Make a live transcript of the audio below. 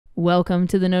Welcome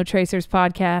to the No Tracers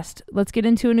podcast. Let's get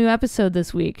into a new episode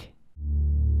this week.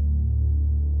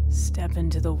 Step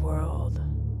into the world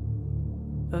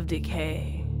of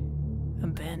decay,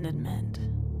 abandonment,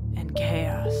 and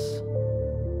chaos.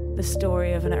 The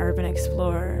story of an urban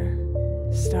explorer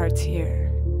starts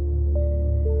here,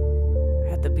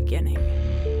 at the beginning.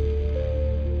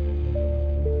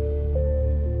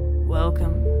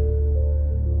 Welcome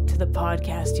to the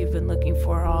podcast you've been looking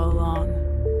for all along.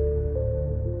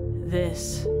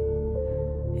 This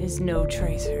is No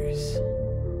Tracers.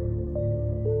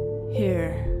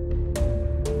 Here,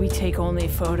 we take only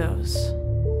photos.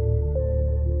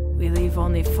 We leave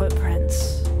only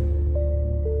footprints.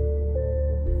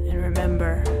 And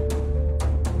remember,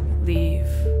 leave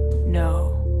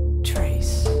no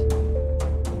trace.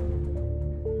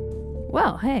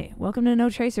 Well, hey, welcome to No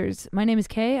Tracers. My name is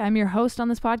Kay. I'm your host on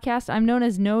this podcast. I'm known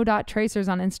as no.tracers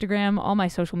on Instagram. All my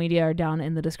social media are down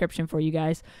in the description for you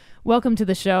guys. Welcome to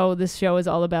the show. This show is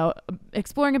all about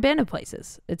exploring abandoned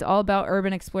places. It's all about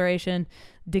urban exploration,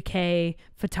 decay,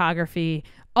 photography,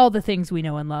 all the things we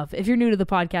know and love. If you're new to the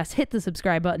podcast, hit the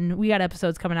subscribe button. We got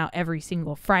episodes coming out every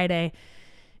single Friday.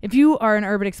 If you are an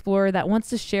urban explorer that wants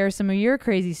to share some of your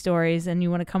crazy stories and you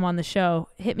want to come on the show,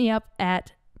 hit me up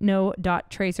at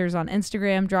no.tracers on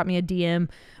Instagram, drop me a DM,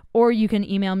 or you can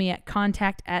email me at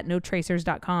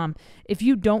contact@notracers.com. If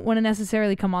you don't want to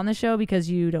necessarily come on the show because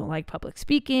you don't like public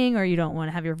speaking or you don't want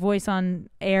to have your voice on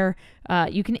air,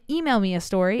 you can email me a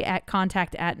story at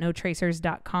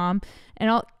contact@notracers.com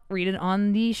and I'll read it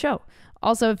on the show.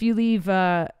 Also, if you leave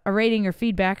a rating or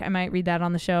feedback, I might read that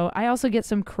on the show. I also get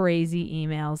some crazy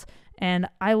emails and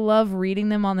I love reading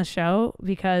them on the show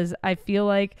because I feel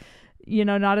like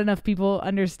not enough people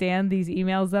understand these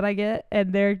emails that I get,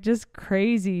 and they're just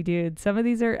crazy, dude. Some of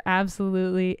these are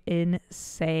absolutely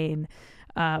insane.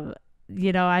 I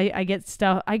get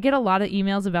stuff. I get a lot of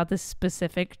emails about this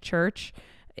specific church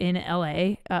in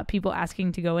LA, people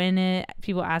asking to go in it,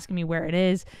 people asking me where it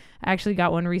is. I actually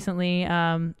got one recently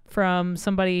from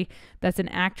somebody that's an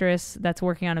actress that's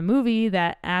working on a movie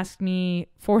that asked me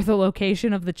for the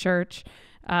location of the church,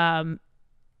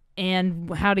 and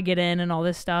how to get in and all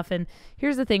this stuff. And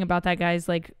here's the thing about that, guys.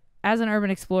 Like, as an urban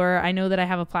explorer, I know that I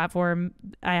have a platform.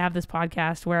 I have this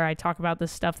podcast where I talk about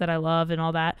this stuff that I love and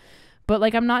all that. But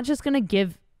like, I'm not just going to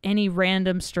give any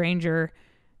random stranger,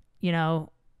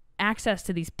 access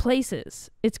to these places.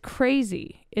 It's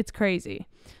crazy. It's crazy.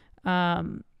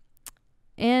 And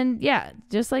yeah,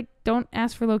 just like, don't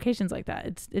ask for locations like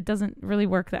that. It doesn't really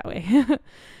work that way.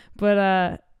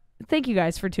 But, thank you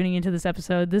guys for tuning into this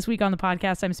episode. This week on the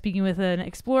podcast, I'm speaking with an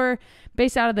explorer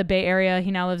based out of the Bay Area.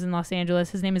 He now lives in Los Angeles.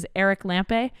 His name is Eric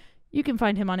Lampe. You can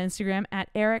find him on Instagram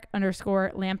at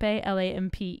Eric_Lampe,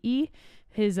 Lampe.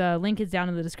 His link is down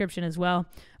in the description as well.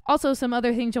 Also, some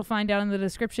other things you'll find down in the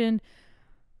description.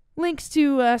 Links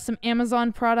to some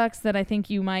Amazon products that I think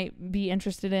you might be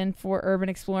interested in for urban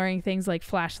exploring. Things like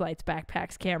flashlights,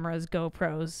 backpacks, cameras,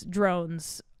 GoPros,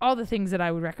 drones, all the things that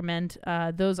I would recommend.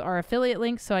 Those are affiliate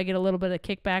links, so I get a little bit of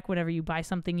kickback whenever you buy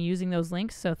something using those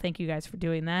links. So thank you guys for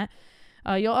doing that.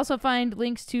 You'll also find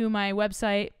links to my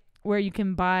website where you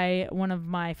can buy one of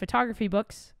my photography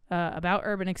books about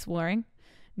urban exploring.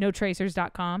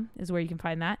 NoTracers.com is where you can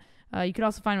find that. You can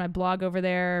also find my blog over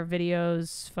there,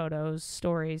 videos, photos,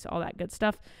 stories, all that good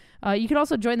stuff. You can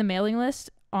also join the mailing list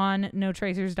on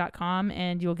notracers.com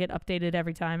and you'll get updated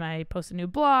every time I post a new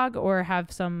blog or have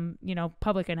some,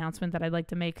 public announcement that I'd like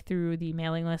to make through the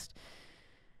mailing list.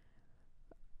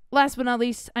 Last but not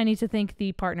least, I need to thank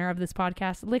the partner of this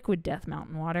podcast, Liquid Death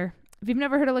Mountain Water. If you've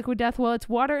never heard of Liquid Death, well, it's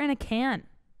water in a can.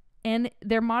 And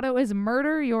their motto is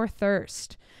murder your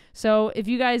thirst. So if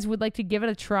you guys would like to give it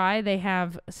a try, they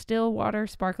have still water,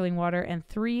 sparkling water, and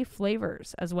 3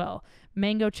 flavors as well.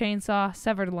 Mango chainsaw,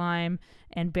 severed lime,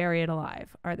 and bury it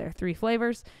alive are their 3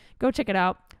 flavors. Go check it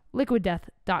out,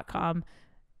 liquiddeath.com.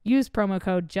 Use promo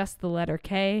code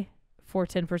JustTheLetterK for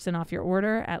 10% off your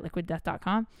order at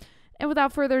liquiddeath.com. And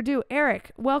without further ado,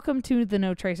 Eric, welcome to the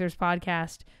No Tracers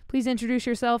podcast. Please introduce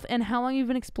yourself and how long you've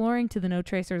been exploring to the No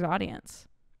Tracers audience.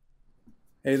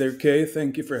 Hey there, Kay.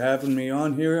 Thank you for having me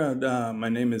on here. My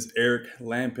name is Eric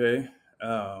Lampe.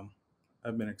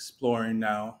 I've been exploring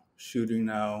now, shooting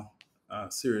now,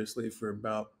 seriously for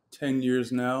about 10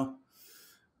 years now.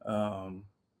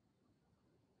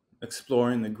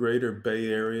 Exploring the greater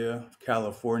Bay Area of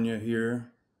California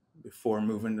here before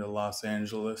moving to Los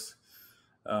Angeles.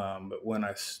 But when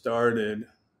I started,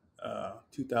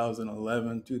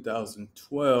 2011,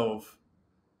 2012,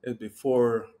 is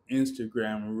before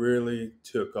Instagram really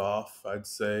took off, I'd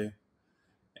say.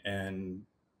 And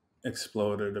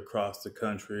exploded across the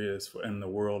country and the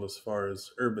world as far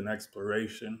as urban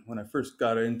exploration. When I first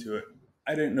got into it,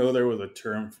 I didn't know there was a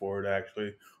term for it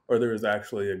actually, or there was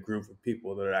actually a group of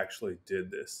people that actually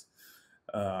did this.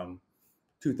 Um,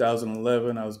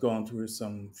 2011, I was going through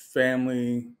some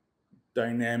family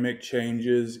dynamic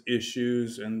changes,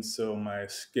 issues, and so my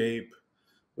escape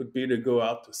would be to go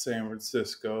out to San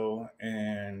Francisco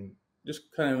and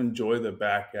just kind of enjoy the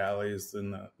back alleys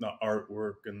and the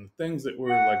artwork and things that were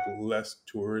like less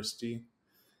touristy.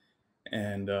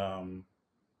 And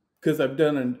because I've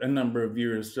done a number of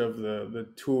years of the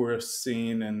tourist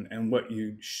scene and what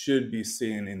you should be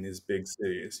seeing in these big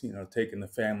cities, taking the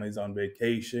families on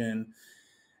vacation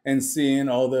and seeing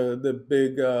all the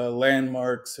big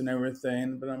landmarks and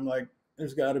everything. But I'm like,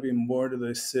 there's got to be more to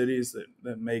the cities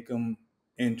that make them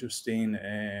interesting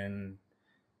and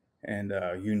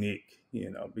unique,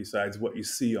 besides what you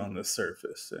see on the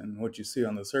surface. And what you see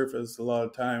on the surface a lot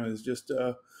of time is just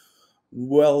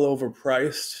well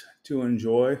overpriced to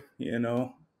enjoy,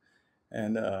 And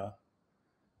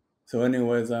so,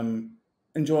 anyways, I'm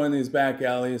enjoying these back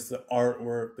alleys, the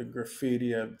artwork, the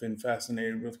graffiti. I've been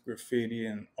fascinated with graffiti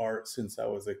and art since I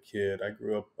was a kid. I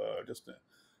grew up just as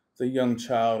a young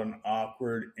child, an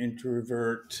awkward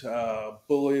introvert,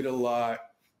 bullied a lot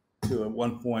to at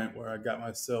one point where I got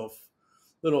myself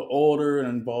a little older and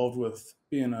involved with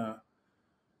being a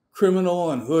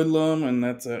criminal and hoodlum, and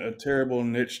that's a terrible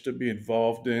niche to be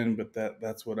involved in. But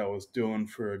that's what I was doing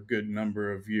for a good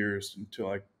number of years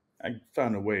until I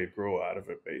found a way to grow out of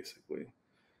it, basically.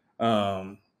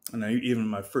 Even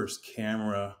my first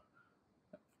camera,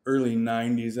 early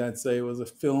 90s, I'd say, was a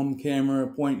film camera,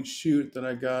 point and shoot that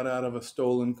I got out of a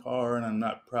stolen car, and I'm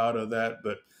not proud of that,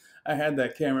 but I had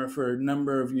that camera for a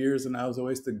number of years, and I was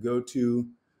always the go-to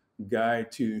guy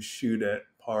to shoot at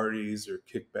parties or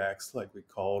kickbacks, like we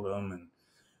called them, and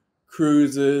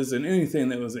cruises and anything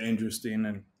that was interesting.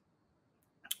 And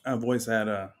I've always had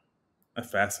a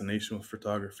fascination with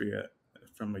photography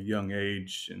from a young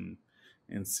age,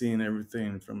 and seeing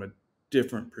everything from a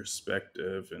different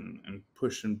perspective and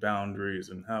pushing boundaries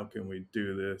and how can we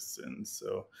do this. And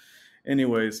so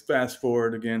anyways, fast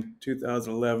forward again,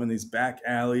 2011, these back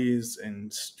alleys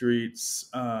and streets,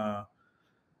 I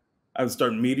would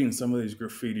start meeting some of these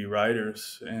graffiti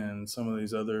writers and some of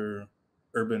these other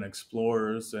urban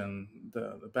explorers, and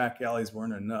the back alleys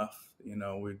weren't enough.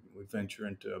 We'd venture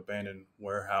into abandoned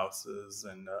warehouses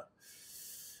and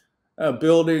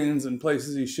buildings and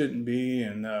places you shouldn't be.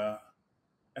 And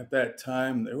at that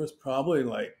time, there was probably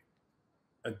like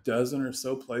a dozen or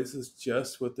so places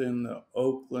just within the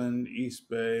Oakland, East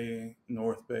Bay,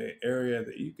 North Bay area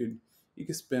that you could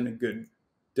spend a good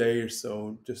day or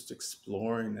so just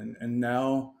exploring. And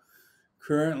now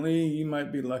currently you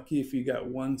might be lucky if you got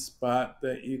one spot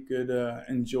that you could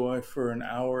enjoy for an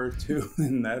hour or two,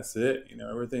 and that's it.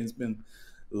 Everything's been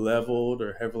leveled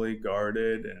or heavily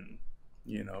guarded and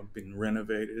been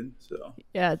renovated. So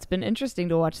yeah, it's been interesting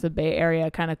to watch the Bay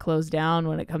Area kind of close down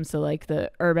when it comes to like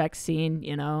the urbex scene.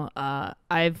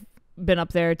 I've been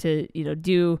up there to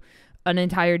do an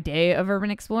entire day of urban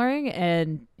exploring,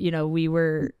 and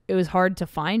it was hard to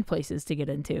find places to get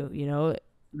into.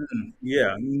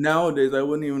 Yeah, nowadays I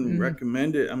wouldn't even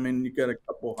recommend it. I mean, you got a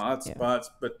couple hot spots,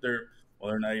 but they're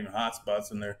not even hot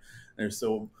spots, and they're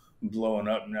so blowing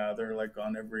up now. They're like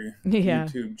on every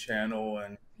YouTube channel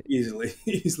and easily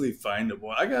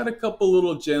findable. I got a couple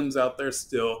little gems out there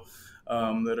still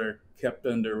that are kept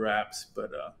under wraps,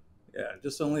 but yeah,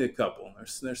 just only a couple.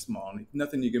 They're small.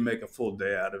 Nothing you can make a full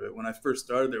day out of it. When I first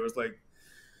started, there was like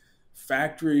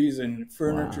factories and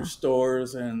furniture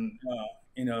stores, and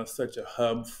such a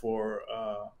hub for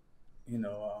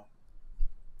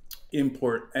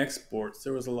import exports.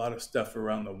 There was a lot of stuff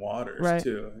around the waters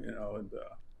too.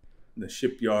 The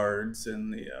shipyards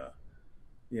and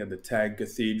the Tag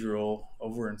Cathedral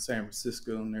over in San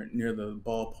Francisco near the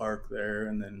ballpark there,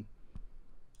 and then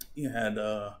you had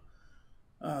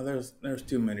there's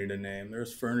too many to name.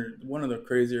 There's one of the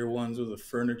crazier ones was a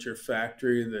furniture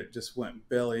factory that just went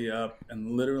belly up,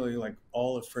 and literally like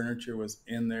all the furniture was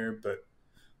in there, but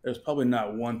there's probably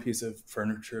not one piece of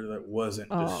furniture that wasn't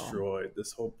destroyed.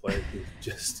 This whole place was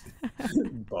just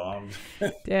bombed.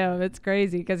 Damn, it's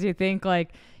crazy because you think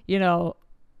like,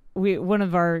 one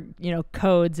of our,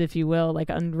 codes, if you will, like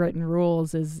unwritten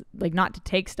rules is like not to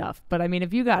take stuff. But I mean,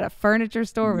 if you got a furniture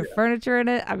store with furniture in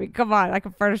it, I mean, come on, I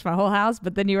can furnish my whole house.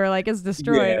 But then you were like, it's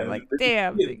destroyed. Yeah. I'm like,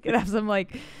 damn, you could have some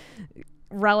like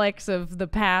relics of the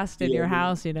past in your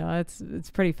house.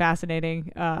 It's pretty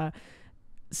fascinating.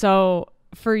 So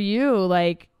for you,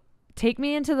 like, take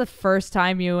me into the first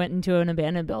time you went into an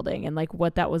abandoned building and like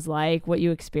what that was like, what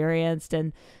you experienced,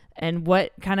 and and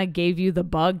what kind of gave you the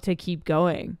bug to keep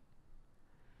going?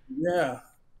 Yeah,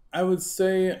 I would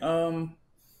say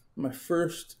my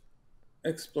first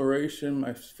exploration,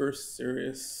 my first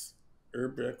serious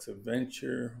urbex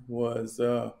adventure was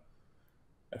a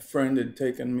friend had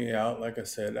taken me out. Like I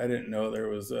said, I didn't know there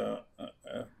was a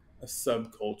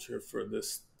subculture for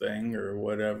this thing or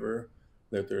whatever,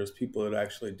 that there was people that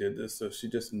actually did this. So she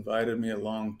just invited me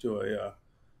along to a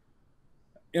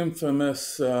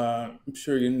infamous, I'm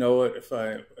sure you know it if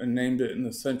I named it, in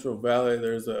the Central Valley.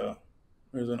 There's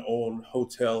an old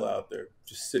hotel out there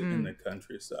just sitting in Mm. the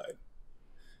countryside.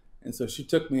 And so she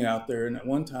took me out there, and at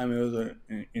one time it was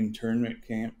an internment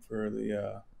camp for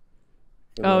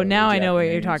Oh, the now I know what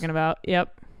you're Japanese. talking about.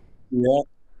 Yep. Yeah.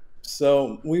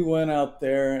 So we went out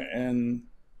there, and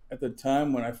at the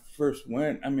time when I first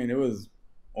went, I mean, it was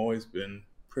always been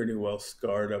pretty well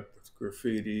scarred up with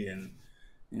graffiti and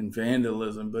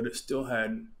vandalism, but it still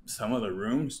had some of the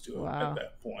rooms to it at Wow.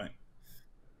 that point.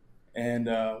 And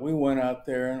we went out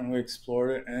there and we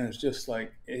explored it, and it's just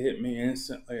like it hit me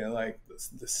instantly. Like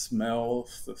the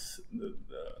smells, the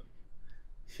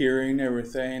hearing,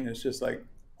 everything. It's just like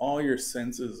all your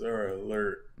senses are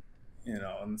alert,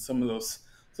 And some of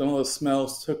those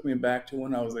smells took me back to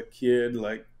when I was a kid,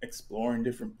 like exploring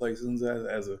different places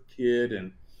as a kid,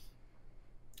 and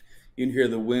you'd hear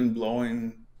the wind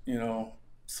blowing,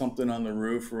 something on the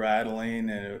roof rattling,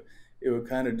 and it would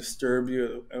kind of disturb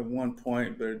you at one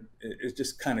point, but it's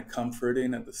just kind of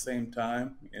comforting at the same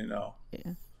time.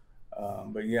 Yeah.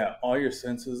 But yeah, all your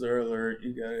senses are alert.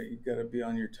 You gotta be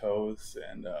on your toes,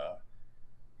 and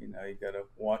you gotta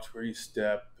watch where you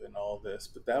step and all this.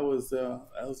 But that was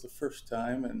the first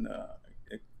time, and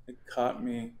it caught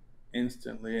me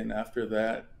instantly. And after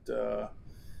that,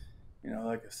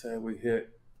 like I said, we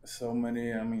hit so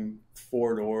many. I mean,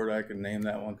 Fort Ord, I could name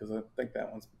that one because I think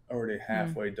that one's already Mm.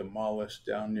 halfway demolished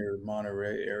down near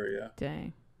Monterey area.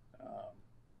 Dang. Um,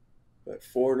 but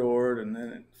Fort Ord, and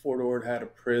then Fort Ord had a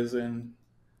prison,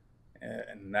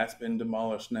 and that's been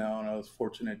demolished now. And I was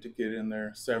fortunate to get in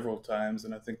there several times.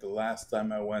 And I think the last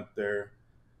time I went there,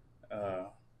 uh,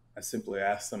 I simply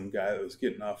asked some guy that was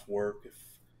getting off work if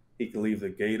he could leave the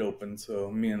gate open so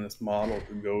me and this model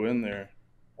could go in there.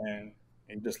 And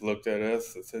he just looked at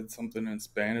us and said something in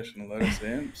Spanish and let us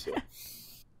in. So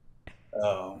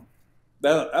um,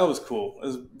 that was cool.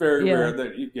 It's very Yeah. rare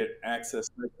that you get access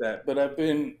like that. But I've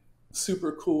been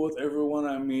super cool with everyone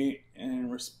I meet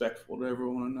and respectful to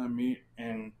everyone I meet.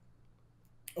 And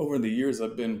over the years,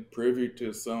 I've been privy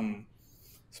to some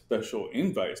special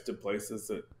invites to places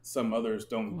that some others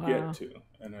don't get Wow. to.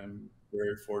 And I'm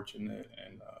very fortunate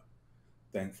and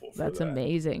thankful for That's that.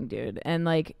 amazing, dude. And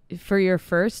like for your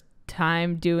first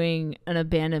time doing an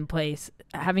abandoned place,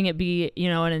 having it be,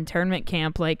 an internment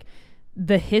camp, like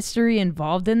the history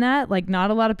involved in that, like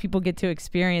not a lot of people get to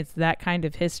experience that kind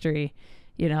of history,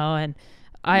 and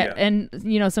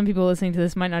Yeah. some people listening to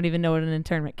this might not even know what an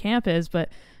internment camp is, but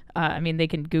I mean, they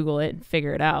can Google it and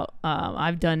figure it out.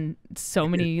 I've done so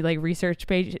many like research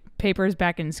papers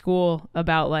back in school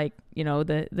about like,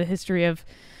 the history of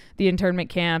the internment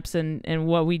camps and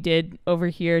what we did over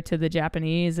here to the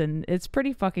Japanese. And it's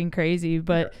pretty fucking crazy.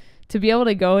 But to be able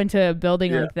to go into a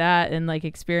building Yeah. like that and like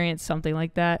experience something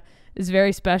like that is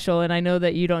very special. And I know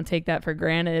that you don't take that for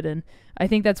granted. And I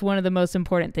think that's one of the most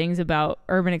important things about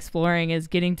urban exploring is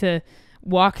getting to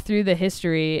walk through the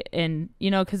history. And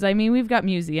because I mean we've got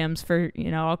museums for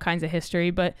all kinds of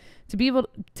history, but to be able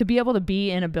to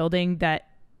be in a building that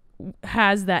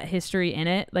has that history in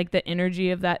it, like the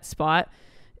energy of that spot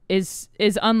is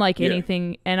unlike Yeah.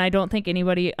 anything. And I don't think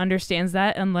anybody understands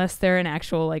that unless they're an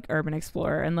actual like urban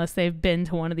explorer, unless they've been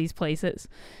to one of these places.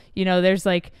 There's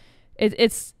like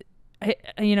it's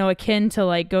akin to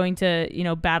like going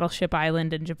to Battleship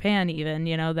Island in Japan. Even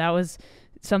that was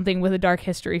something with a dark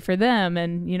history for them.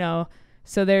 And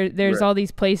so there's Right. all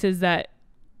these places that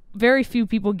very few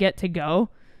people get to go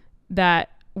that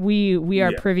we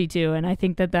are Yeah. privy to. And I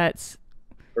think that that's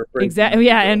We're brave exactly, enough to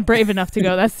yeah, go. and brave enough to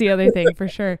go. That's the other thing for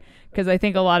sure. Because I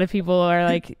think a lot of people are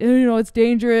like, it's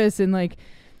dangerous, and like,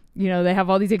 they have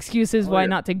all these excuses Oh why yeah.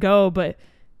 not to go. But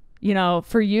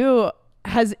for you,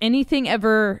 has anything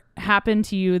ever happened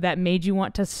to you that made you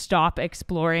want to stop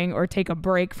exploring or take a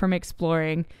break from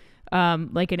exploring,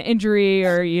 like an injury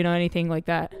or anything like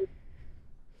that?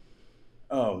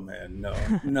 Oh man, no,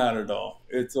 not at all.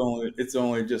 It's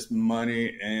only just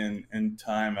money and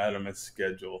time out of my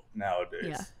schedule Yeah.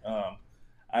 nowadays.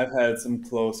 I've had some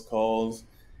close calls,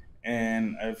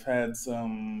 and I've had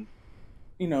some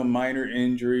minor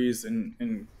injuries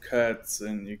and cuts,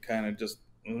 and you kind of just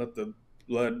let the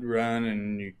blood run,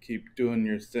 and you keep doing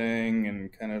your thing,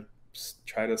 and kind of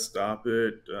try to stop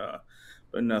it,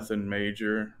 but nothing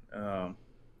major.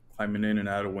 Climbing in and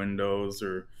out of windows,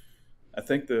 or I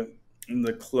think the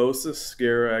closest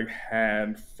scare I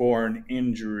had for an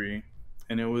injury,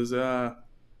 and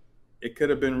it could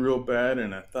have been real bad,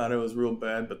 and I thought it was real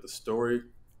bad, but the story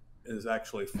is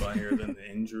actually funnier than the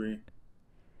injury.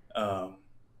 Um,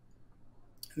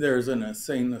 there's an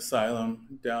insane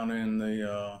asylum down in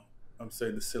I'm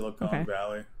say the Silicon Okay.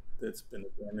 Valley that's been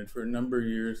abandoned for a number of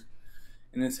years,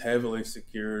 and it's heavily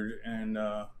secured. And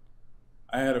I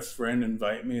had a friend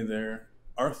invite me there.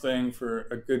 Our thing for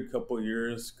a good couple of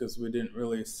years, because we didn't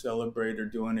really celebrate or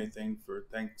do anything for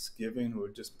Thanksgiving,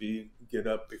 would just be get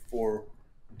up before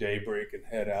daybreak and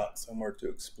head out somewhere to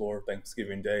explore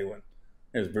Thanksgiving Day when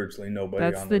there's virtually nobody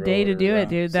That's on the the day road to or do it, around.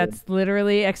 dude. So That's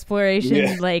literally yeah.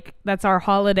 exploration. Like, that's our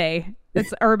holiday.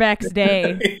 It's Urbex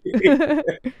Day.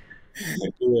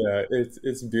 Yeah,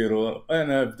 it's beautiful,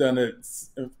 and I've done it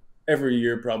every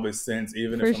year probably since,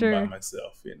 even For if I'm by sure.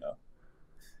 myself.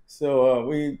 So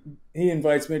we he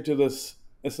invites me to this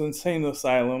insane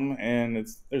asylum, and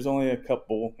there's only a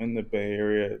couple in the Bay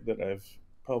Area that I've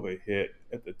probably hit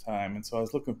at the time, and so I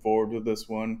was looking forward to this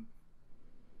one.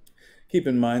 Keep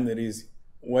in mind that he's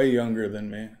way younger than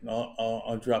me.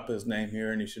 I'll drop his name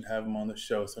here, and you should have him on the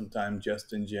show sometime.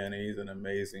 Justin Jenny, he's an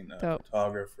amazing Dope.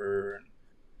 photographer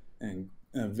and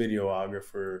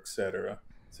videographer, etc.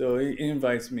 So he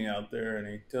invites me out there, and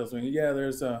he tells me, "Yeah,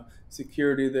 there's a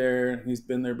security there. He's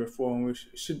been there before, and we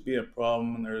should be a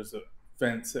problem. And there's a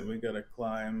fence that we got to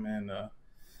climb." And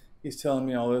he's telling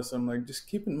me all this. I'm like, "Just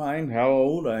keep in mind how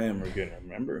old I am. We're gonna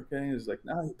remember, okay?" He's like,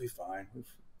 "No, you'll be fine.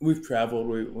 We've traveled.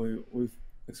 We've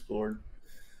explored."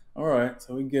 All right,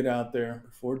 so we get out there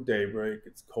before daybreak.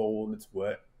 It's cold. It's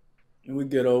wet, and we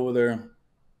get over there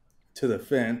to the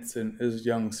fence, and his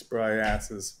young spry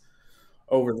ass is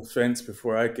over the fence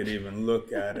before I could even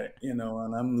look at it. And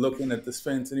I'm looking at this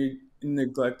fence, and he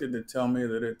neglected to tell me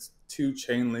that it's two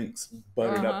chain links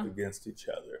butted up Uh-huh. against each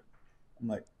other. I'm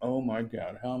like, oh my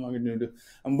God, how am I going to do?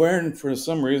 I'm wearing, for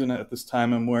some reason at this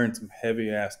time, I'm wearing some heavy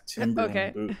ass Timberland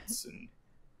Okay. boots, and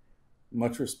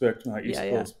much respect to my Yeah, East yeah.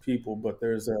 Coast people, but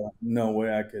there's no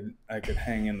way I could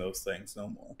hang in those things no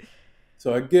more.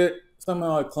 So I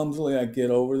clumsily I get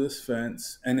over this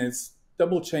fence, and it's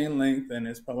double chain length, and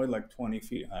it's probably like 20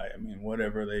 feet high. I mean,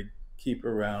 whatever they keep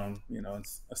around,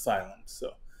 it's asylums.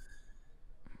 So,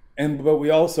 but we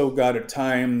also got a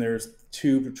time. There's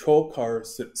two patrol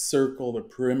cars that circle the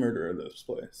perimeter of this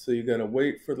place. So you got to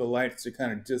wait for the lights to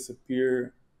kind of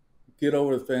disappear, get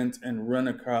over the fence, and run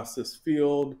across this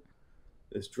field,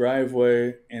 this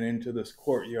driveway, and into this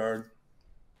courtyard,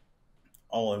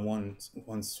 all in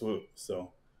one swoop.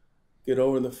 So get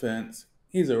over the fence.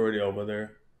 He's already over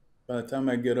there. By the time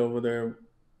I get over there,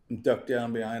 I'm ducked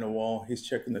down behind a wall. He's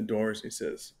checking the doors. He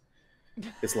says,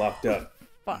 "It's locked up."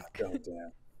 I'm like, Fuck. "Oh,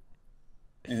 damn."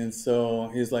 And so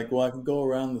he's like, "Well, I can go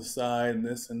around the side and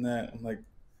this and that." I'm like,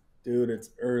 "Dude,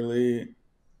 it's early.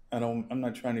 I'm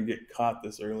not trying to get caught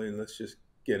this early. Let's just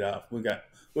get out. We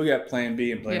got plan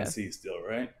B and plan Yeah. C still,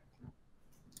 right?"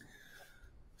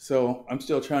 So I'm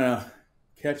still trying to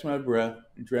catch my breath.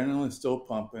 Adrenaline's still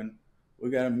pumping. We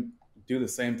got to do the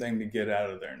same thing to get out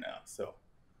of there now. So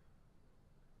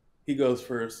he goes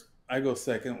first. I go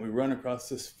second. We run across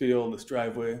this field, this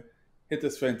driveway, hit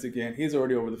this fence again. He's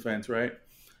already over the fence, right?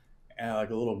 And like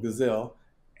a little gazelle.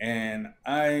 And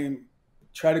I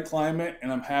try to climb it,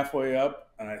 and I'm halfway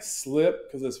up, and I slip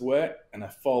because it's wet, and I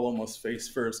fall almost face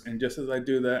first. And just as I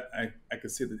do that, I can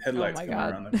see the Oh headlights my coming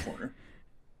God. around the corner.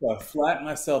 So I flatten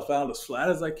myself out as flat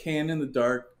as I can in the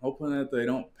dark, hoping that they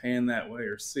don't pan that way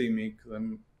or see me because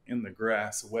I'm in the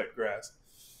grass, wet grass.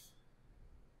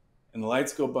 And the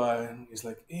lights go by, and he's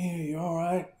like, "Hey, you all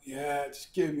right? Yeah,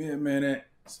 just give me a minute."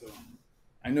 So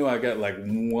I knew I got like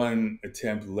one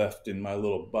attempt left in my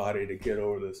little body to get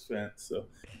over this fence. So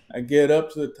I get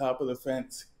up to the top of the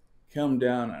fence, come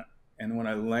down, and when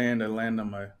I land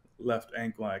on my left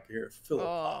ankle. I can hear it feel a Oh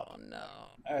pop. no.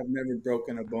 I've never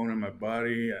broken a bone in my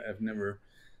body. I've never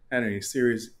had any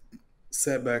serious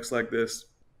setbacks like this.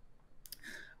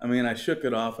 I mean, I shook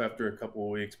it off after a couple of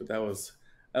weeks, but that was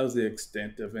the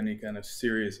extent of any kind of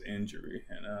serious injury.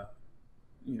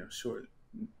 And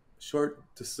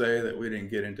short to say that we didn't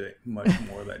get into much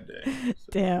more that day. So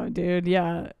Damn, dude.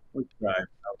 Yeah. we tried.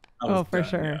 I was Oh, for done.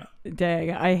 sure. Yeah.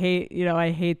 Dang. I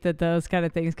hate that those kind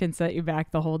of things can set you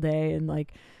back the whole day and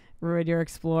like ruin your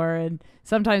explore. And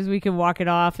sometimes we can walk it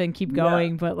off and keep Yeah.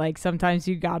 going, but like sometimes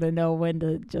you got to know when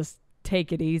to just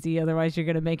take it easy. Otherwise, you're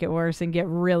going to make it worse and get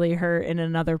really hurt in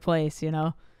another place, you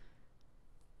know?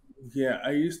 Yeah. I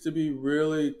used to be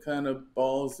really kind of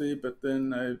ballsy, but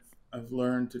then I've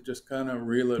learned to just kind of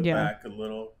reel it Yeah. back a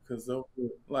little because over the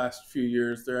last few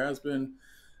years there has been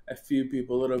a few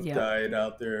people that have Yep. died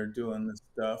out there doing this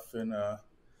stuff, and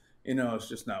it's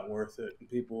just not worth it. And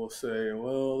people will say,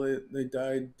 well, they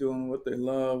died doing what they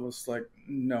love. It's like,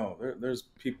 no, there's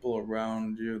people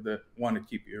around you that want to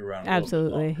keep you around a little bit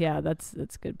Absolutely. longer, Yeah, that's a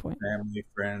good point. family,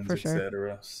 friends, For sure.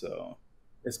 etc. So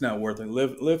it's not worth it.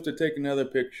 Live to take another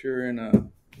picture, and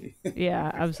Yeah, you'll be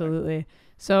fine. absolutely.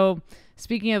 So,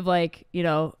 speaking of like,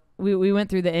 we went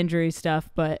through the injury stuff,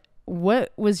 but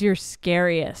what was your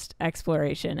scariest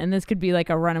exploration? And this could be like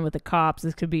a run-in with the cops.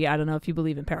 This could be, I don't know if you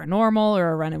believe in paranormal, or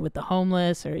a run-in with the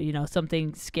homeless, or,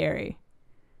 something scary.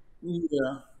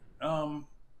 Yeah.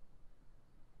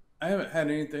 I haven't had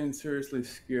anything seriously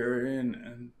scary,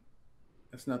 and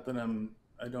it's not that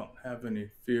I don't have any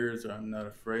fears or I'm not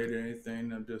afraid of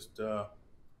anything.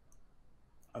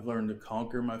 I've learned to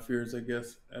conquer my fears, I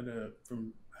guess,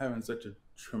 from having such a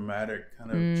traumatic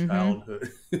kind of Mm-hmm. childhood,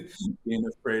 being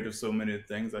afraid of so many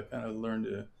things. I kind of learned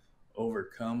to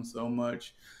overcome so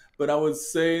much. But I would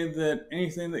say that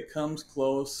anything that comes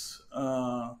close,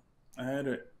 I had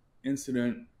an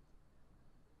incident.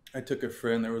 I took a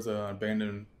friend. There was an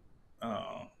abandoned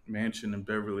mansion in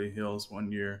Beverly Hills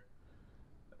one year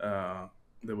uh,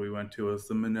 that we went to. It was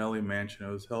the Minnelli Mansion.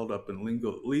 It was held up in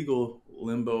legal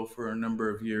limbo for a number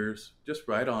of years, just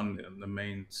right on the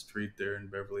main street there in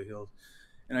Beverly Hills.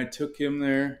 And I took him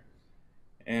there,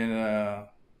 and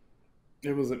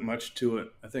there wasn't much to it.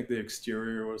 I think the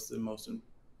exterior was the most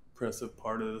impressive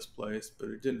part of this place, but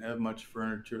it didn't have much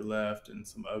furniture left and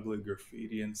some ugly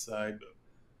graffiti inside. But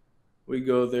we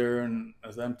go there, and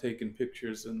as I'm taking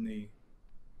pictures in the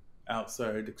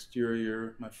outside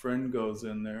exterior, my friend goes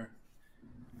in there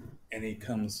and he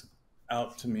comes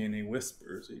out to me and he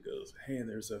whispers. He goes, "Hey,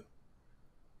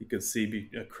 you could see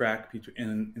a crack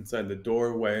inside the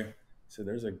doorway." He said,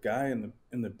 "There's a guy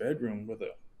in the bedroom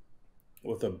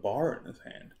with a bar in his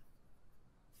hand,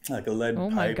 like a lead Oh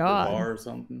my pipe or God. bar or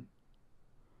something,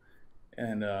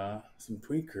 and some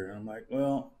tweaker." And I'm like,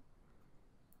 "Well,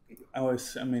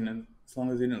 I mean, as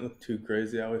long as he didn't look too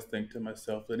crazy, I always think to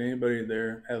myself that anybody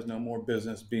there has no more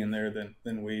business being there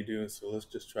than we do. So let's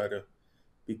just try to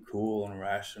be cool and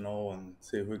rational and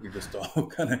see if we can just all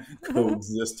kind of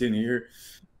coexist in here."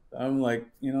 I'm like,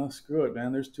 screw it,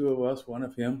 man. There's two of us, one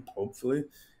of him, hopefully,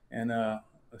 and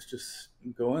let's just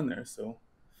go in there. So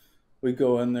we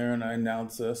go in there, and I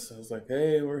announce us. I was like,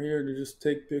 "Hey, we're here to just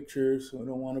take pictures. So we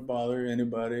don't want to bother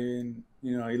anybody." And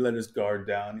he let his guard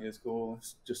down. He was cool.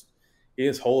 It's just he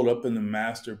is holed up in the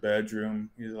master bedroom.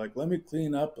 He's like, "Let me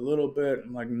clean up a little bit."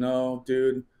 I'm like, "No,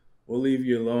 dude, we'll leave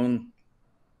you alone."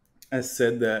 I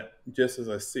said that just as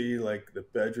I see like the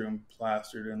bedroom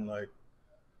plastered in like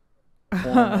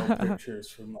porno pictures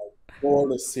from like floor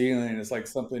to ceiling. It's like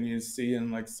something you see in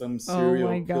like some Oh serial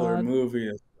my killer God. movie.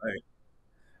 It's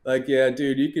like, yeah,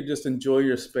 dude, you could just enjoy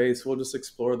your space. We'll just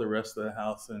explore the rest of the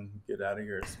house and get out of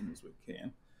here as soon as we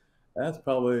can. That's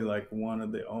probably like one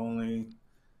of the only.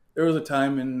 There was a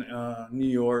time in New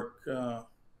York a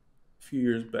few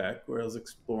years back where I was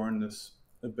exploring this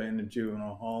abandoned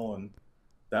juvenile hall, and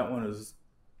that one has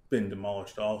been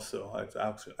demolished also. It's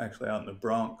actually out in the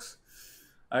Bronx.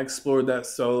 I explored that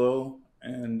solo,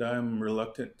 and I'm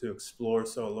reluctant to explore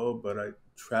solo, but I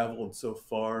traveled so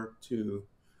far to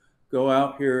go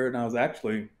out here, and I was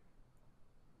actually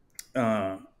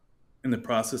uh, in the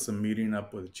process of meeting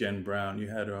up with Jen Brown. You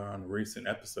had her on a recent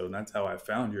episode, and that's how I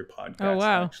found your Oh podcast,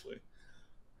 wow. actually.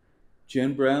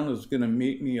 Jen Brown was going to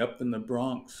meet me up in the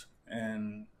Bronx,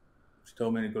 and she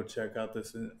told me to go check out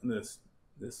this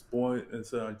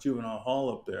juvenile hall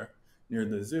up there near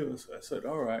the zoo. So I said,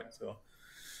 all right. So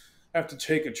I have to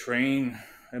take a train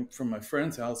from my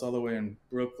friend's house all the way in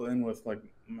Brooklyn with like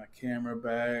my camera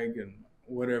bag and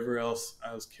whatever else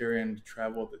I was carrying to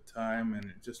travel at the time. And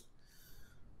it just,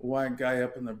 a white guy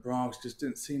up in the Bronx just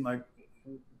didn't seem like,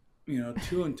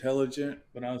 too intelligent.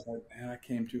 But I was like, man, I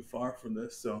came too far for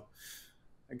this. So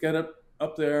I get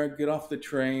up there, get off the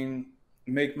train,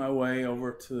 make my way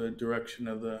over to the direction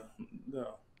of the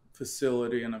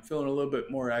facility, and I'm feeling a little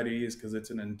bit more at ease because it's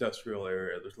an industrial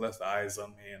area. There's less eyes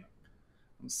on me, and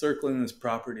I'm circling this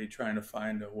property trying to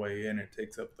find a way in. It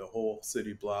takes up the whole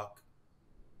city block.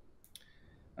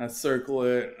 I circle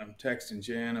it. I'm texting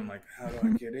Jen. I'm like, "How do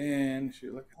I get in?"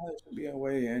 She's like, "Oh, there should be a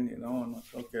way in. I'm like,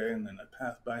 "Okay." And then I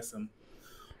pass by some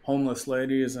homeless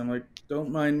ladies. I'm like,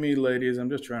 "Don't mind me, ladies. I'm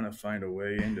just trying to find a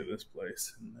way into this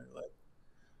place." And they're like,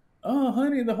 "Oh,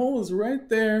 honey, the hole is right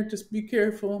there. Just be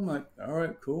careful." I'm like, "All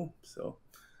right, cool." So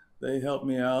they helped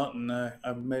me out, and I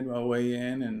made my way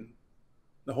in, and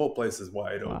the whole place is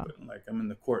wide Wow. open. Like I'm in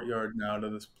the courtyard now to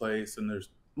this place, and there's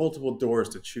multiple doors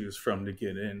to choose from to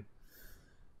get in.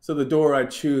 So the door I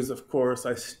choose, of course,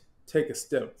 take a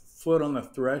step foot on the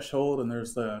threshold, and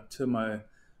there's to my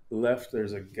left,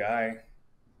 there's a guy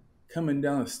coming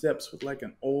down the steps with like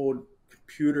an old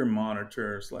computer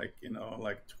monitor. It's like,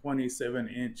 like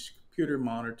 27-inch computer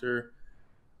monitor.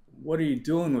 What are you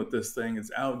doing with this thing?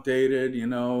 It's outdated,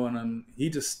 and he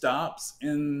just stops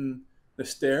in the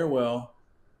stairwell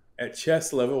at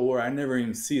chest level where I never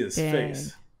even see his Dang.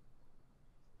 face.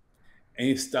 And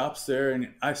he stops there,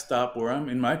 and I stop where I'm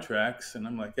in my tracks, and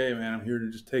I'm like, hey, man, I'm here to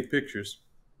just take pictures.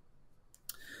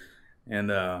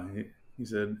 And he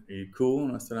said, are you cool?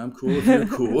 And I said, I'm cool if you're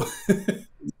cool.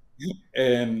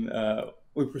 And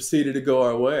we proceeded to go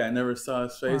our way. I never saw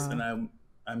his face, Wow. and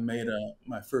I made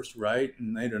my first right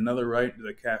and made another right to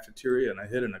the cafeteria, and I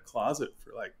hid in a closet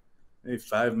for like maybe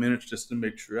 5 minutes just to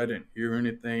make sure I didn't hear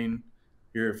anything,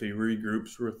 hear if he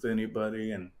regroups with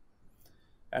anybody. And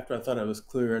after I thought I was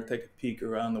clear, I take a peek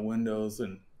around the windows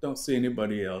and don't see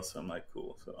anybody else. I'm like,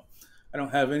 cool. So I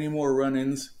don't have any more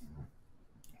run-ins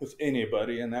with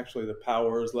anybody, and actually the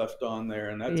power is left on there,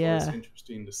 and that's always Yeah.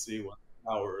 interesting to see when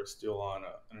the power is still on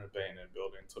an abandoned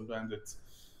building. Sometimes it's,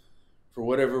 for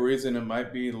whatever reason, it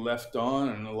might be left on,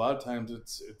 and a lot of times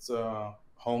it's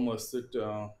homeless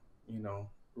that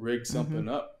rig Mm-hmm. something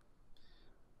up.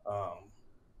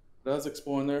 But I was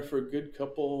exploring there for a good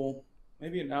couple,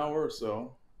 maybe an hour or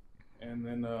so, and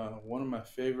then one of my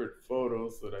favorite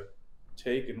photos that I've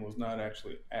taken was not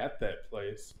actually at that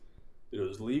place. It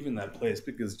was leaving that place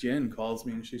because Jen calls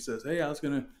me and she says, hey, I was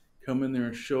going to come in there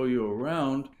and show you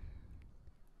around,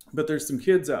 but there's some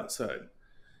kids outside.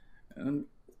 And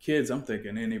kids, I'm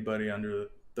thinking anybody under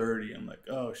 30. I'm like,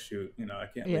 oh, shoot, I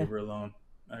can't Yeah. leave her alone.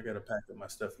 I got to pack up my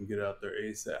stuff and get out there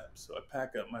ASAP. So I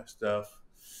pack up my stuff.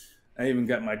 I even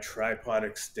got my tripod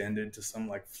extended to some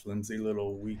like flimsy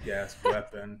little weak ass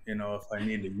weapon, if I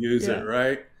need to use it, Yeah.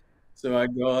 right? So I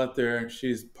go out there and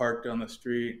she's parked on the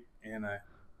street, and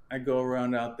I go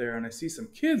around out there and I see some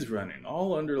kids running,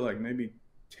 all under like maybe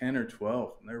 10 or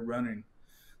 12, and they're running.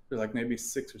 There's like maybe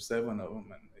 6 or 7 of them,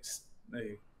 and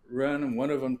they run, and one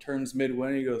of them turns midway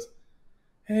and he goes,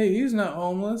 hey, he's not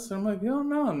homeless. And I'm like, yo,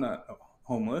 no, I'm not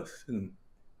homeless. And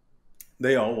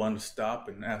they all wanted to stop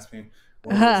and ask me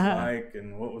what it was like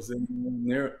and what was in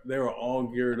there. They were all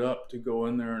geared up to go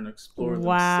in there and explore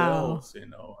Wow. themselves.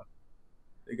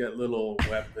 They got little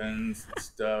weapons and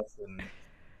stuff, and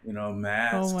Oh my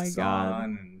masks God.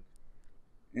 on,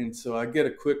 and so I get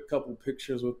a quick couple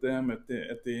pictures with them at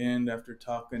the end after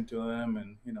talking to them,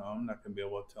 and I'm not gonna be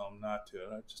able to tell them not to.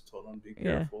 I just told them be Yeah.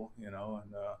 careful, and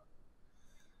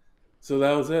so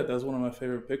that was it. That was one of my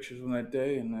favorite pictures from that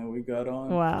day, and then we got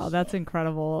on. Wow, that's So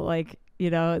incredible. Like,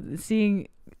 seeing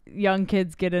young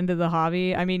kids get into the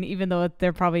hobby. I mean, even though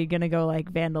they're probably going to go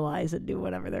like vandalize and do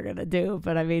whatever they're going to do,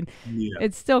 but I mean, yeah,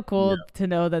 it's still cool yeah, to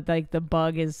know that like the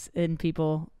bug is in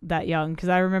people that young. Cause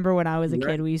I remember when I was a right.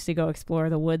 kid, we used to go explore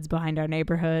the woods behind our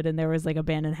neighborhood, and there was like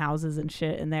abandoned houses and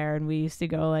shit in there. And we used to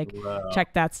go like Wow.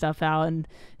 check that stuff out. And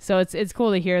so it's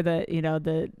cool to hear that,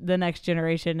 the next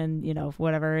generation and,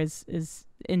 whatever is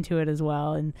into it as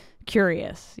well and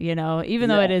curious, even though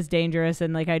it Yeah, is dangerous,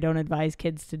 and like I don't advise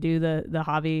kids to do the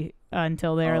hobby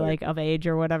until they're oh, like of age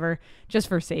or whatever, just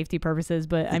for safety purposes.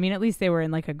 But I mean, at least they were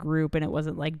in like a group and it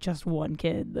wasn't like just one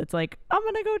kid that's like, I'm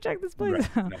gonna go check this place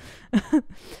right. out. No.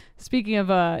 Speaking of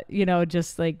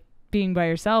just like being by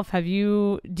yourself, do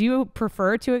you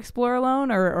prefer to explore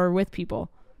alone or with people?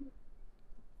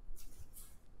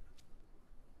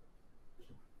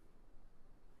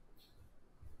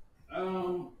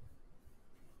 Um,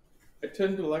 I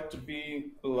tend to like to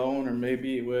be alone, or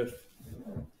maybe with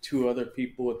 2 other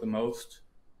people at the most.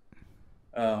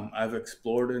 I've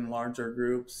explored in larger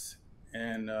groups,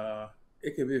 and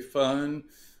it can be fun.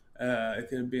 It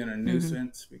can be a Mm-hmm.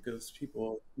 nuisance because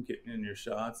people getting in your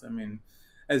shots. I mean,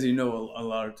 as you know, a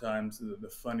lot of times the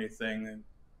funny thing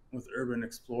with urban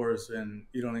explorers, and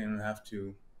you don't even have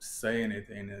to say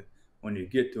anything. When you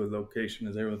get to a location,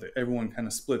 is everyone kind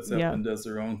of splits up Yeah. and does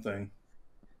their own thing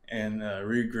and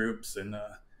regroups. And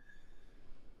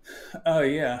oh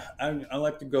yeah, I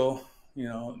like to go.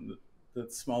 The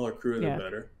smaller crew, the Yeah.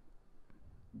 better.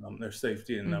 There's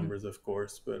safety in Mm-hmm. numbers, of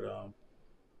course, but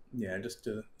yeah, just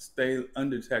to stay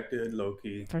undetected, low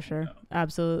key. For You sure. know.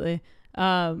 Absolutely.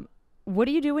 Um, what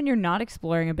do you do when you're not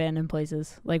exploring abandoned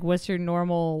places? Like, what's your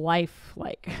normal life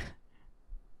like?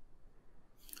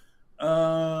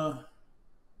 Uh,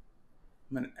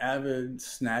 I'm an avid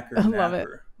snacker I love it.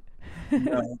 napper.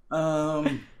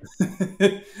 No,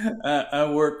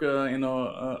 I work,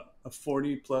 a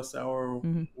 40-plus hour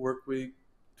Mm-hmm. work week,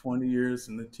 20 years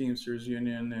in the Teamsters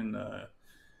Union, and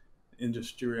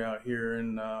industry out here.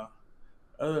 And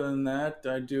other than that,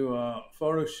 I do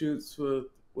photo shoots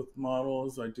with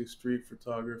models. I do street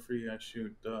photography. I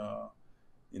shoot,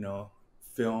 you know,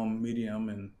 film, medium,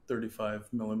 and 35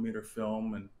 millimeter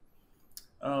film. And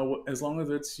as long as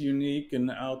it's unique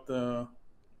and out the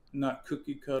not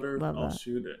cookie cutter, Love I'll that.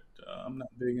 shoot it. I'm not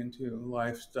big into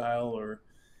lifestyle or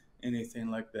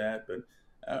anything like that.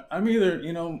 But I'm either,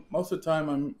 most of the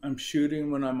time I'm shooting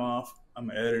when I'm off. I'm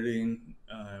editing,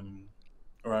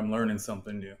 or I'm learning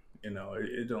something new.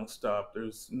 It don't stop.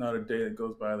 There's not a day that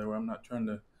goes by there where I'm not trying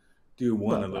to do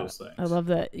one Love of that. those I things. love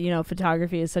that,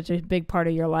 photography is such a big part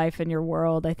of your life and your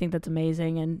world. I think that's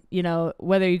amazing. And,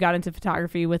 whether you got into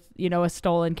photography with, a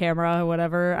stolen camera or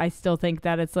whatever, I still think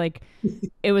that it's like,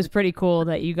 it was pretty cool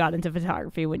that you got into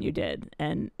photography when you did.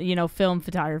 And, film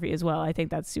photography as well. I think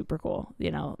that's super cool.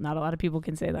 Not a lot of people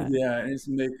can say that. Yeah, it's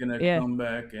making a Yeah.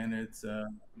 comeback, and it's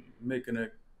making a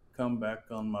comeback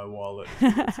on my wallet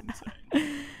too. It's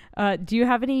insane. Do you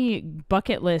have any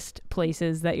bucket list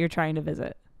places that you're trying to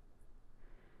visit?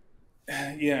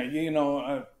 Yeah,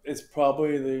 it's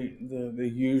probably the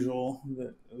usual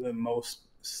that most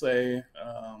say.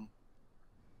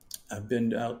 I've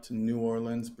been out to New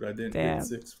Orleans, but I didn't hit Damn.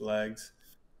 Six Flags,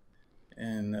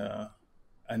 and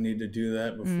I need to do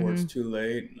that before it's Mm-hmm. too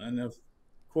late. And of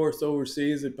course,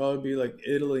 overseas it'd probably be like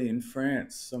Italy and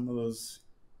France. Some of those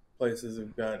places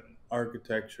have got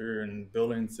architecture and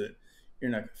buildings that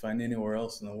you're not gonna find anywhere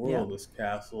else in the Yeah. world. There's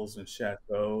castles and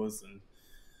chateaus and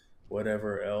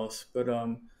whatever else. But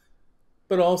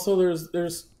also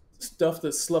there's stuff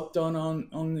that's slept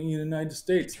on the United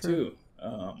States True. too.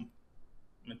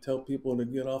 I tell people to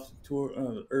get off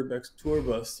the Urbex tour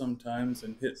bus sometimes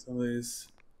and hit some of these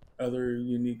other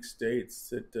unique states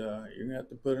that you're gonna have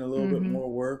to put in a little bit Mm-hmm.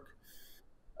 more work.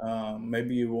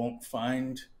 Maybe you won't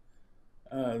find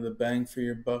the bang for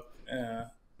your buck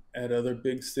at other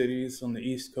big cities on the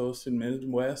East Coast and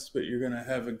Midwest, but you're gonna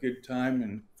have a good time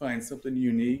and find something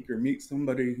unique or meet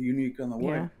somebody unique on the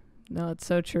way. Yeah. No, it's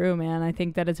so true, man. I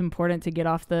think that it's important to get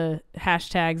off the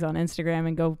hashtags on Instagram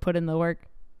and go put in the work.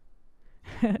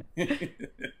 Yeah.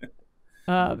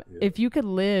 If you could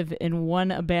live in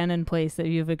one abandoned place that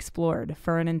you've explored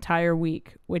for an entire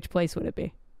week, which place would it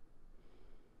be?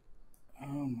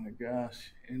 Oh my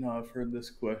gosh. I've heard this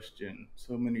question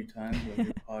so many times on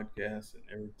your podcast, and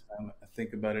every time I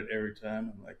think about it, every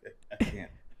time I'm like, I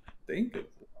can't think of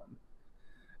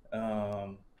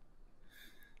one.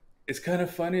 It's kind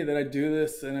of funny that I do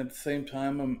this, and at the same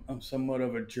time, I'm somewhat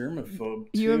of a germaphobe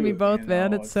You and me too. both,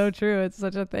 man. It's so It's true. It's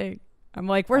such a thing. I'm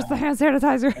like, where's the uh, hand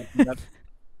sanitizer? I've not,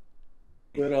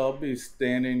 but I'll be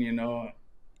standing,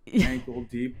 ankle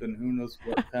deep in who knows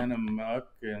what kind of muck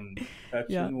and Yeah.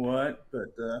 touching what.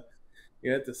 But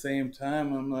yeah, at the same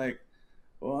time, I'm like,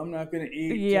 well, I'm not going to eat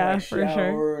till I Yeah, for sure.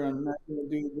 shower, and I'm not going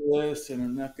to do this, and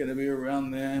I'm not going to be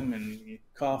around them, and you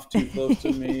cough too close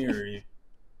to me, or you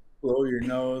blow your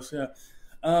nose. Yeah.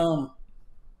 Um,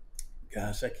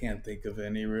 Gosh, I can't think of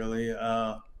any really.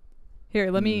 Here,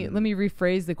 let Hmm. me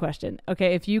rephrase the question.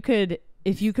 Okay, if you could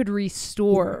Yeah.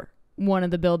 restore one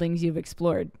of the buildings you've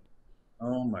explored,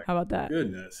 Oh my how about that?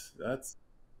 goodness, that's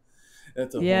a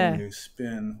whole Yeah. new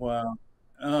spin. Wow.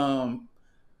 Um,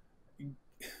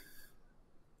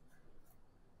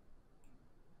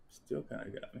 Still kind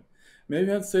of got me.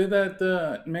 Maybe I'd say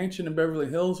that mansion in Beverly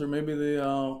Hills, or maybe the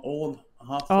old Oh,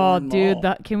 Hawthorne dude,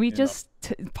 Mall. can we You know, just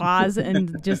pause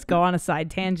and just go on a side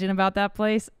tangent about that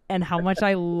place and how much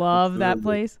I love that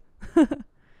absolutely. place?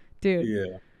 Dude.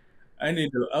 Yeah, I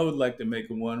need to. I would like to make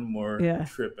one more Yeah.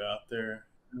 trip out there,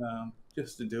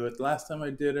 just to do it. Last time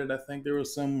I did it, I think there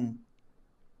was some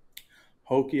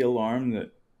hokey alarm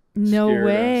that No scared us,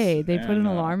 way. They put an and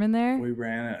alarm in there? we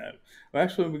ran it. Well,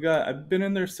 actually, we got. I've been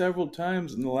in there several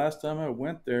times, and the last time I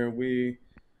went there, we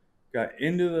got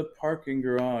into the parking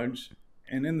garage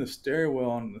and in the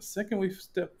stairwell. And the second we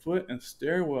step foot in the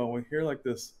stairwell, we hear like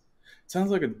this. It sounds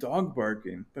like a dog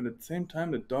barking, but at the same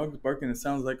time, the dog's barking. It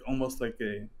sounds like almost like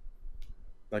a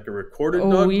recorded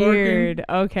Oh, dog barking. weird.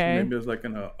 So Okay. maybe it was like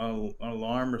an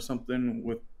alarm or something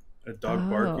with a dog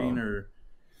barking, Oh, or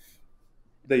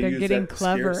they they're used getting that to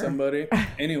scare clever. somebody.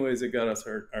 Anyways, it got us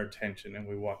our attention, and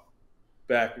we walked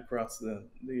back across the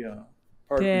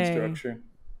parking Dang. structure.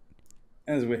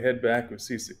 As we head back, we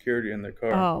see security in their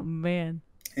car, Oh, man.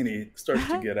 and he starts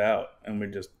to get out, and we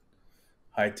just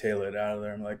hightail it out of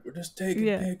there. I'm like, we're just taking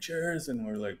Yeah. pictures, and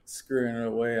we're like screwing our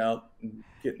way out and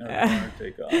getting our car and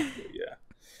take off. But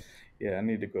yeah, I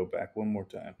need to go back one more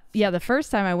time. Yeah, the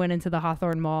first time I went into the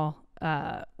Hawthorne Mall,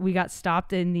 we got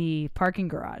stopped in the parking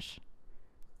garage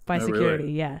by Oh, really?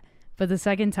 security. Yeah. But the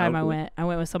second time Oh, cool. I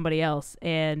went with somebody else,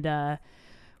 and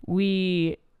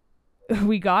we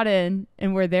we got in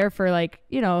and we're there for like,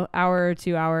 hour or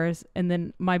 2 hours. And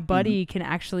then my Mhm. buddy can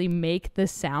actually make the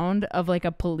sound of like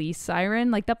a police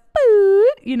siren, like the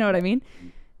boot, you know what I mean?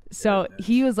 So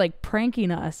he Goodness. was like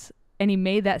pranking us and he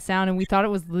made that sound and we thought it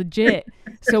was legit.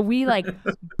 So we like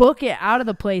book it out of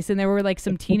the place and there were like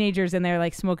some teenagers in there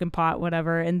like smoking pot,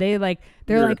 whatever. And they're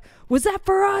Yeah. like, was that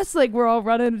for us? Like we're all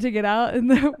running to get out and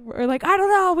we're like, I don't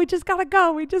know. We just gotta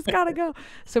go. We just gotta go.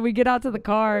 So we get out to the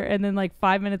car and then like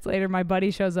 5 minutes later, my buddy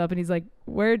shows up and he's like,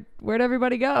 where'd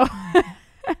everybody go?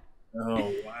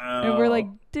 Oh And we're like,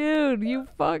 wow. dude, you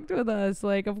fucked with us.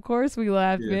 Like, of course we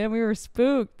left, Yeah. man. We were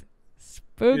spooked as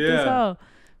Yeah. hell.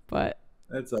 But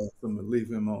That's awesome. Leave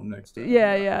him home next time.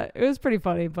 yeah, Yeah. yeah, it was pretty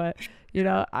funny. But I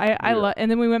Yeah. and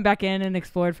then we went back in and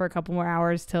explored for a couple more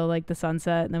hours till like the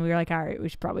sunset, and then we were like, all right, we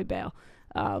should probably bail.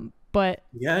 But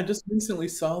Yeah, I just recently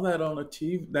saw that on a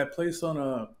TV, that place on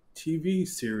a TV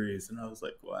series, and I was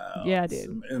like, wow, yeah, it's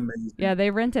dude, yeah, amazing.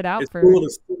 they rent it out It's for cool to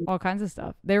see. all kinds of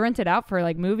stuff. They rent it out for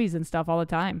like movies and stuff all the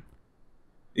time.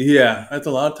 Yeah, that's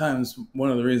a lot of times one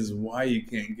of the reasons why you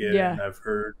can't get Yeah, in, I've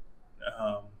heard.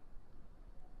 Um,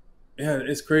 yeah,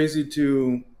 it's crazy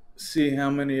to see how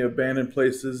many abandoned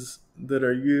places that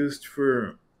are used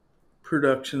for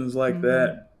productions like mm-hmm.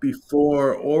 that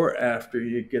before or after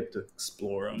you get to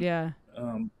explore them. Yeah,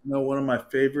 One of my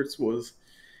favorites was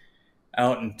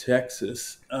out in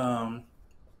Texas. And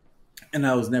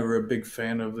I was never a big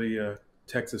fan of the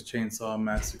Texas Chainsaw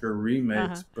Massacre uh-huh.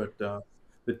 remakes, but the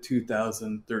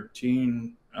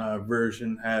 2013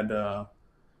 version had a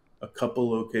couple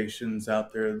locations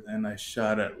out there, and I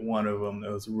shot at one of them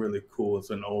that was really cool. It's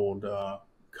an old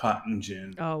cotton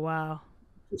gin, Oh wow,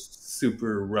 just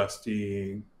super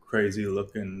rusty, crazy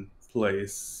looking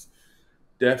place.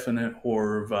 Definite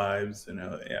horror vibes, and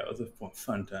yeah, it was a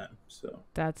fun time. So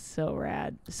that's so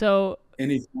rad. So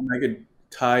anytime I could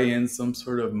tie in some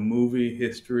sort of movie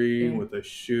history yeah. with a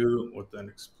shoot, with an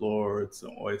explorer, it's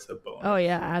always a Oh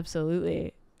yeah, bonus.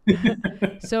 absolutely.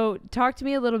 So talk to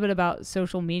me a little bit about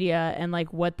social media and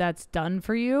like what that's done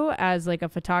for you as like a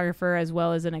photographer as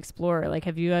well as an explorer. Like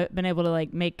have you been able to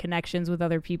like make connections with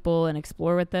other people and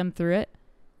explore with them through it?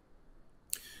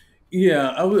 Yeah,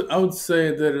 I would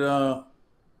say that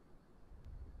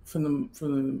for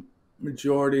the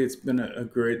majority, it's been a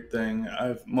great thing.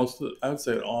 I would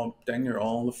say all dang near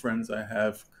all the friends I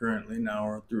have currently now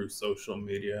are through social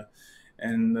media,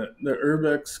 and the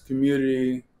urbex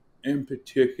community in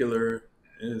particular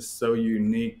is so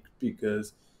unique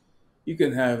because you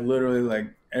can have literally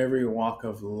like every walk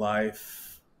of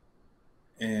life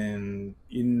and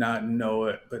you not know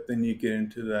it, but then you get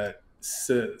into that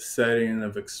setting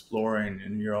of exploring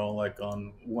and you're all like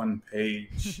on one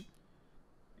page,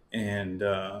 and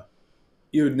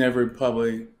you would never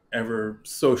probably ever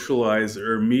socialize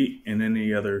or meet in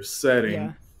any other Yeah.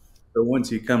 setting. But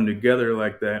once you come together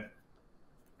like that,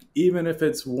 even if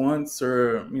it's once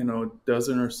or a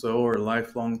dozen or so or a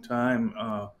lifelong time,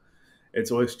 it's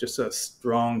always just a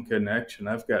strong connection.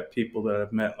 I've got people that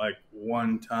I've met like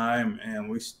one time, and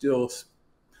we still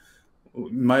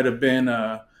might have been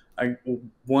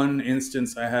one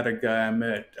instance. I had a guy I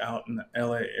met out in the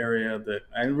LA area that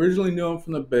I originally knew him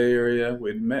from the Bay Area.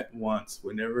 We'd met once.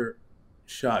 We never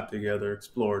shot together,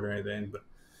 explored or anything, but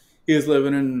he was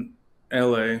living in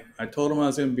LA. I told him I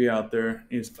was going to be out there.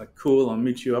 He was like, "Cool, I'll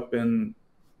meet you up in."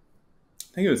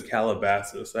 I think it was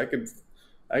Calabasas. I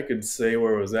could say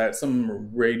where it was at, some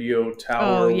radio Oh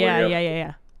tower yeah, way yeah, up. yeah,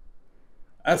 yeah.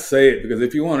 I say it because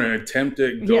if you want to attempt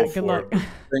it, Yeah, go good for luck. it. But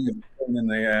the thing is a pain in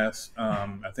the ass.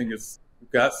 I think it's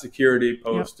got security Yep.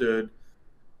 posted.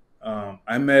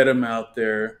 I met him out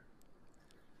there.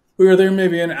 We were there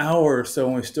maybe an hour or so,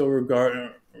 and we still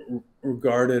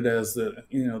regarded as the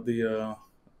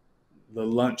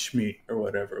lunch meet or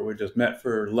whatever. We just met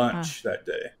for Uh, lunch that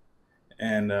day,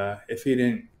 and if he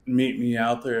didn't meet me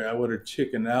out there, I would have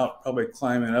chickened out, probably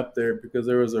climbing up there because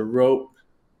there was a rope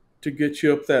to get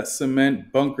you up that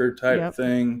cement bunker type yep.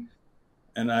 thing,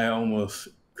 and I almost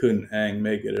couldn't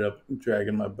make it up,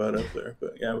 dragging my butt up there.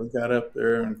 But yeah, we got up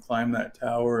there and climbed that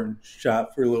tower and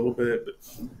shot for a little bit. But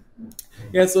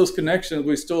yeah, it's those connections.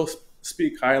 We still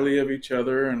speak highly of each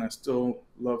other, and I still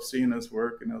love seeing his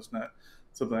work. And it's not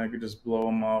something I could just blow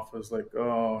him off as like,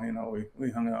 oh,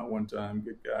 we hung out one time,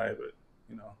 good guy, but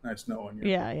nice knowing you.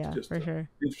 Yeah, It's yeah, just for an sure.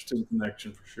 interesting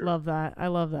connection for sure. Love that. I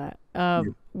love that. Yeah.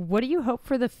 What do you hope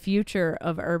for the future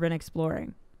of urban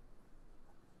exploring?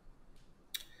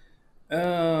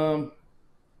 Um,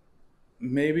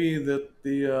 Maybe that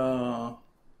the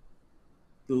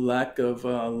lack of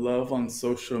love on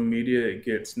social media it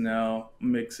gets now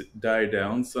makes it die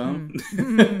down some.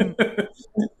 Mm.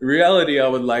 Reality, I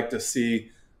would like to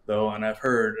see though, and I've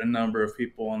heard a number of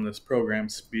people on this program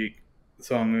speak,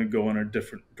 so I'm going to go in a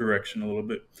different direction a little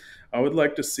bit. I would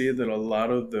like to see that a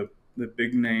lot of the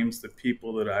big names, the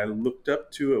people that I looked up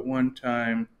to at one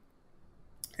time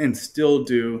and still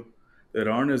do, that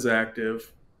aren't as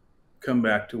active, come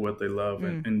back to what they love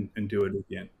and do it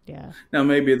again. Yeah. Now,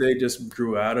 maybe they just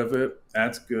grew out of it.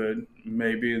 That's good.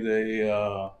 Maybe they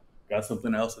got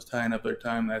something else that's tying up their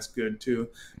time. That's good too.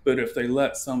 But if they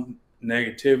let some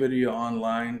negativity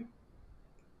online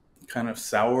kind of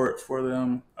sour it for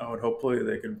them, I would hopefully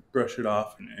they could brush it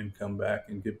off and come back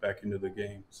and get back into the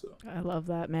game. So I love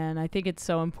that, man. I think it's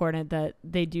so important that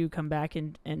they do come back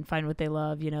and find what they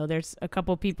love. You know, there's a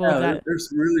couple people that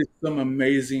there's really some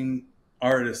amazing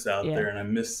artists out Yeah. there, and I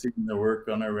miss seeing their work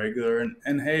on a regular.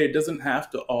 And hey, it doesn't have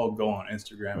to all go on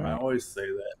Instagram. Right. I always say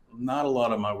that. Not a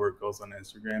lot of my work goes on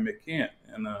Instagram. It can't.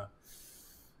 And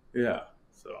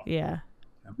so Yeah.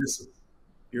 I miss you.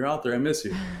 You're out there. I miss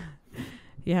you.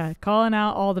 Yeah, calling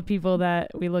out all the people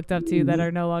that we looked up to that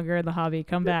are no longer in the hobby.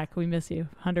 Come back. We miss you.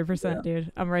 100%,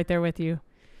 dude. I'm right there with you.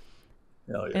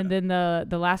 Hell yeah. And then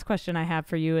the last question I have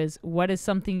for you is, what is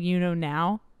something you know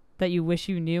now that you wish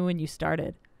you knew when you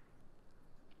started?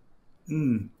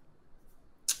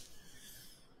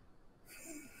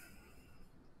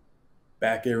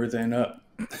 Back everything up.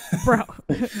 Bro,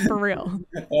 for real.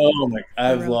 Oh my,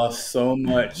 I've lost so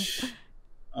much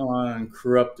on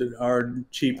corrupted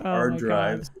cheap hard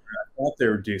drives. God. I thought they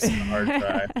were decent hard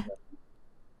drives.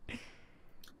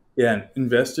 Yeah,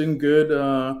 invest in good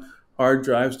hard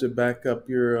drives to back up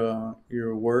your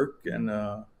work, and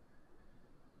I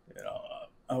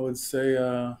would say,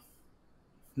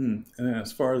 and then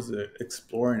as far as the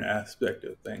exploring aspect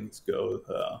of things goes,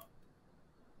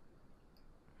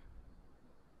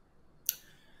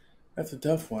 that's a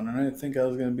tough one, and I didn't think I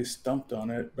was going to be stumped on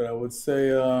it, but I would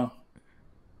say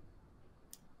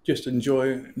just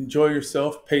enjoy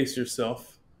yourself, pace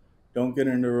yourself. Don't get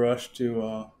in a rush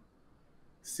to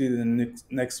see the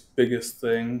next biggest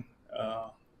thing.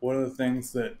 One of the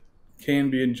things that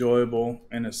can be enjoyable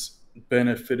and has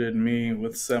benefited me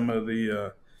with some of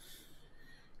the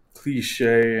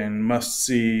cliche and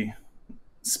must-see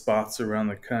spots around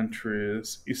the country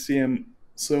is you see them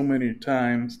so many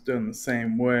times done the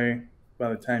same way. By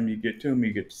the time you get to them,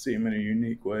 you get to see them in a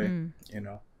unique way,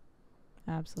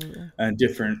 Absolutely. and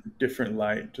different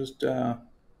light. Just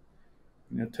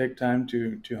take time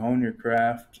to hone your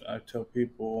craft. I tell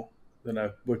people that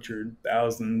I've butchered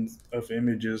thousands of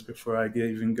images before I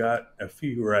even got a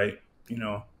few right.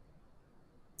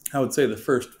 I would say the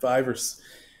first 5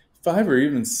 or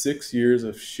even 6 years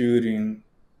of shooting,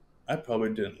 I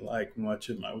probably didn't like much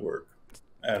of my work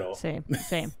at all. Same.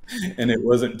 And it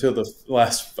wasn't until the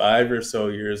last 5 or so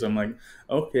years I'm like,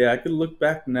 okay, I could look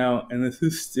back now, and this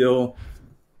is still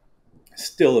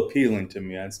appealing to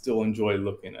me. I'd still enjoy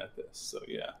looking at this. So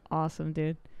yeah. Awesome,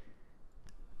 dude.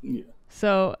 Yeah.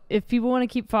 So if people want to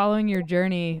keep following your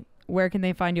journey, where can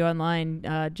they find you online?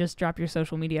 Just drop your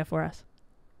social media for us.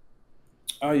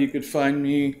 You could find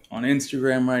me on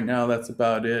Instagram right now. That's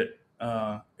about it.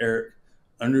 Eric_Lampe,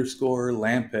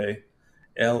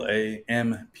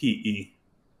 Lampe.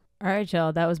 All right,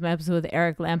 y'all. That was my episode with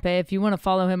Eric Lampe. If you want to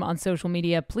follow him on social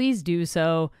media, please do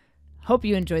so. Hope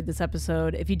you enjoyed this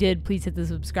episode. If you did, please hit the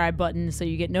subscribe button so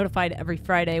you get notified every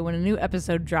Friday when a new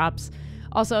episode drops.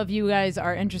 Also, if you guys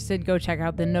are interested, go check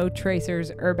out the No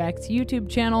Tracers Urbex YouTube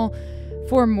channel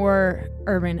for more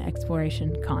urban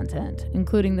exploration content,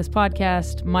 including this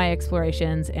podcast, my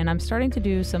explorations, and I'm starting to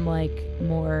do some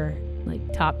more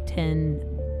top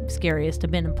 10 scariest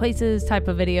abandoned places type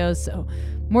of videos, so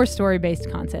more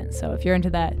story-based content. So if you're into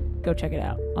that, go check it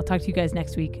out. I'll talk to you guys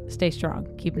next week. Stay strong,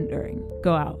 keep enduring,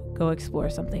 go out, go explore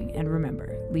something, and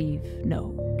remember, leave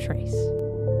no trace.